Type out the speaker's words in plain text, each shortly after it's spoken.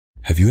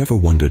Have you ever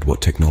wondered what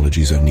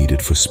technologies are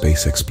needed for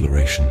space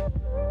exploration?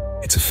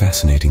 It's a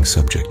fascinating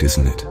subject,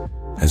 isn't it?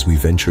 As we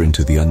venture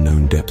into the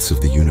unknown depths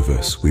of the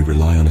universe, we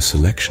rely on a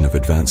selection of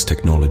advanced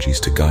technologies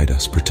to guide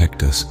us,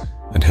 protect us,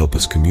 and help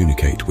us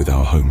communicate with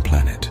our home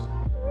planet.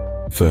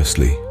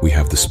 Firstly, we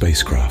have the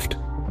spacecraft.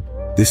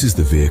 This is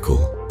the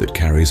vehicle that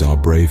carries our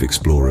brave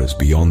explorers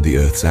beyond the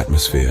Earth's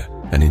atmosphere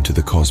and into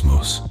the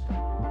cosmos.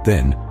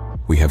 Then,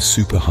 we have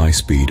super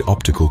high-speed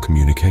optical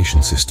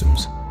communication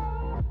systems.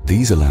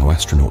 These allow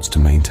astronauts to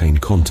maintain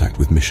contact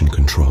with mission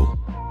control,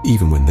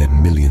 even when they're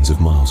millions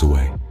of miles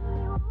away.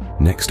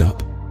 Next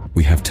up,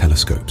 we have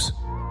telescopes.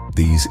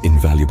 These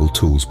invaluable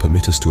tools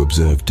permit us to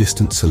observe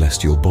distant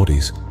celestial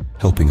bodies,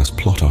 helping us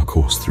plot our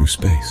course through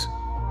space.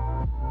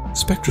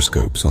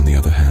 Spectroscopes, on the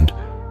other hand,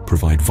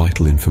 provide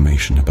vital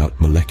information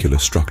about molecular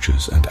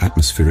structures and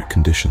atmospheric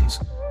conditions,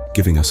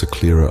 giving us a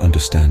clearer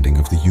understanding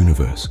of the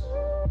universe.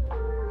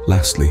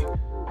 Lastly,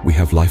 we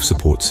have life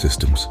support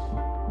systems.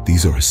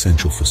 These are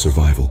essential for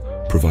survival,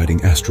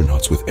 providing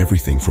astronauts with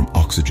everything from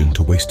oxygen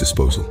to waste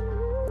disposal.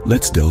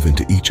 Let's delve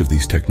into each of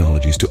these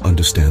technologies to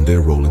understand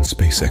their role in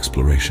space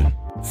exploration.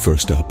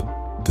 First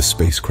up, the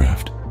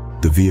spacecraft,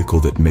 the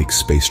vehicle that makes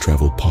space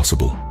travel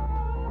possible.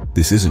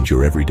 This isn't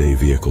your everyday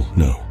vehicle,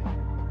 no.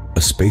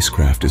 A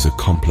spacecraft is a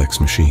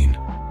complex machine,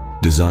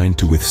 designed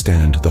to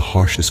withstand the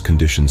harshest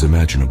conditions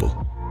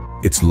imaginable.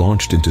 It's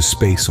launched into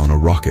space on a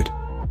rocket,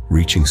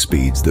 reaching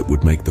speeds that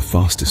would make the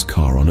fastest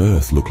car on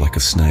Earth look like a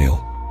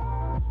snail.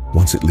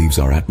 Once it leaves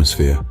our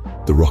atmosphere,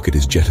 the rocket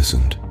is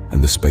jettisoned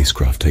and the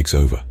spacecraft takes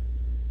over.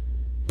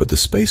 But the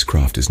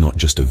spacecraft is not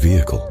just a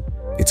vehicle,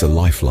 it's a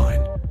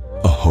lifeline,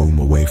 a home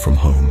away from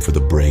home for the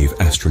brave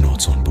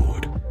astronauts on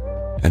board.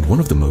 And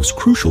one of the most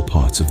crucial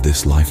parts of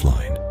this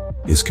lifeline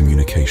is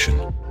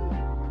communication.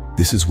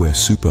 This is where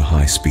super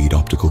high-speed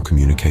optical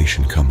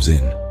communication comes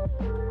in.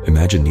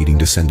 Imagine needing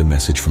to send a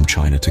message from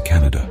China to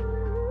Canada,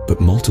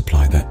 but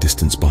multiply that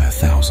distance by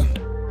 1,000.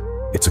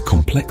 It's a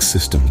complex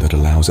system that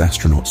allows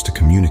astronauts to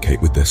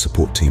communicate with their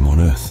support team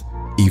on Earth,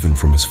 even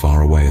from as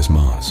far away as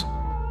Mars.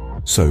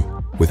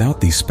 So,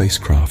 without these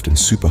spacecraft and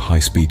super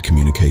high-speed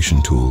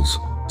communication tools,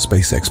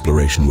 space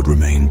exploration would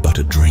remain but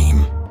a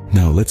dream.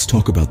 Now let's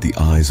talk about the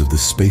eyes of the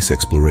space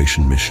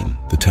exploration mission,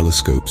 the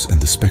telescopes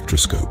and the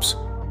spectroscopes.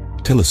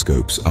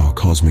 Telescopes, our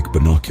cosmic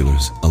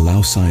binoculars,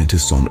 allow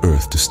scientists on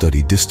Earth to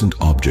study distant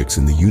objects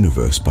in the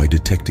universe by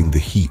detecting the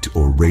heat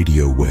or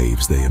radio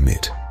waves they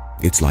emit.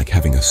 It's like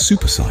having a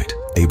super sight,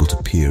 able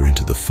to peer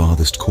into the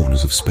farthest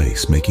corners of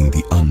space, making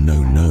the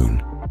unknown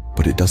known.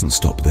 But it doesn't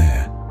stop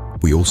there.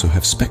 We also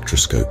have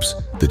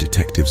spectroscopes, the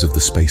detectives of the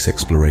space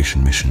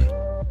exploration mission.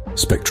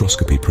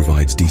 Spectroscopy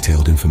provides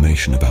detailed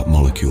information about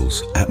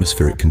molecules,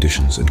 atmospheric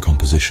conditions, and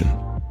composition.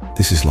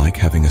 This is like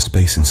having a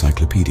space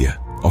encyclopedia,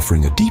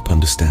 offering a deep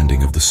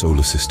understanding of the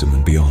solar system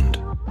and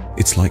beyond.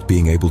 It's like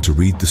being able to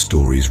read the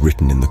stories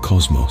written in the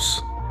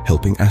cosmos,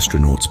 helping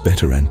astronauts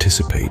better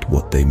anticipate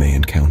what they may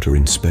encounter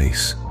in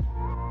space.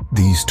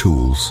 These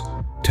tools,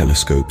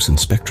 telescopes and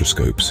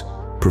spectroscopes,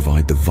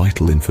 provide the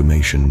vital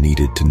information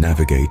needed to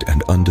navigate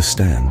and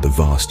understand the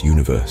vast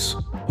universe.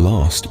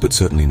 Last, but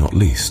certainly not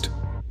least,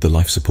 the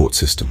life support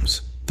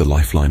systems, the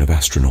lifeline of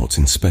astronauts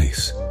in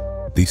space.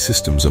 These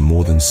systems are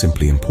more than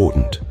simply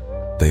important.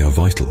 They are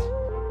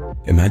vital.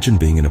 Imagine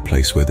being in a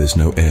place where there's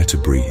no air to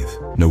breathe,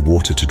 no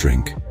water to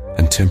drink,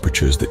 and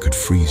temperatures that could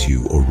freeze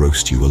you or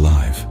roast you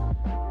alive.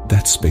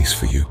 That's space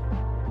for you,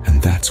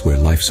 and that's where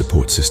life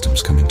support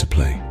systems come into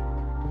play.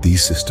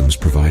 These systems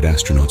provide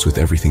astronauts with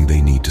everything they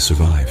need to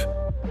survive.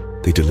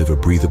 They deliver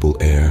breathable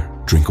air,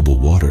 drinkable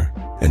water,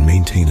 and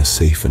maintain a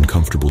safe and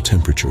comfortable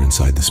temperature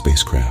inside the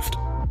spacecraft.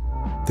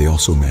 They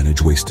also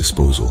manage waste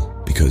disposal,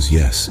 because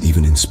yes,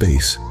 even in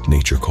space,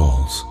 nature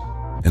calls.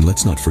 And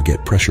let's not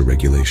forget pressure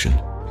regulation,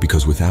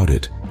 because without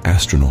it,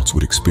 astronauts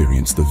would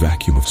experience the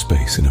vacuum of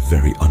space in a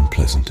very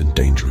unpleasant and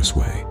dangerous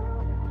way.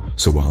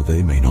 So while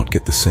they may not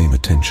get the same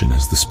attention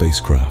as the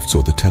spacecrafts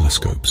or the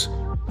telescopes,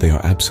 they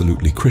are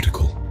absolutely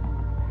critical.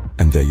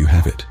 And there you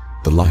have it,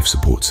 the life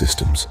support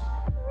systems.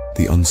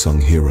 The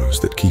unsung heroes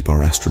that keep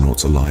our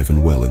astronauts alive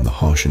and well in the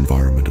harsh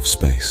environment of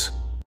space.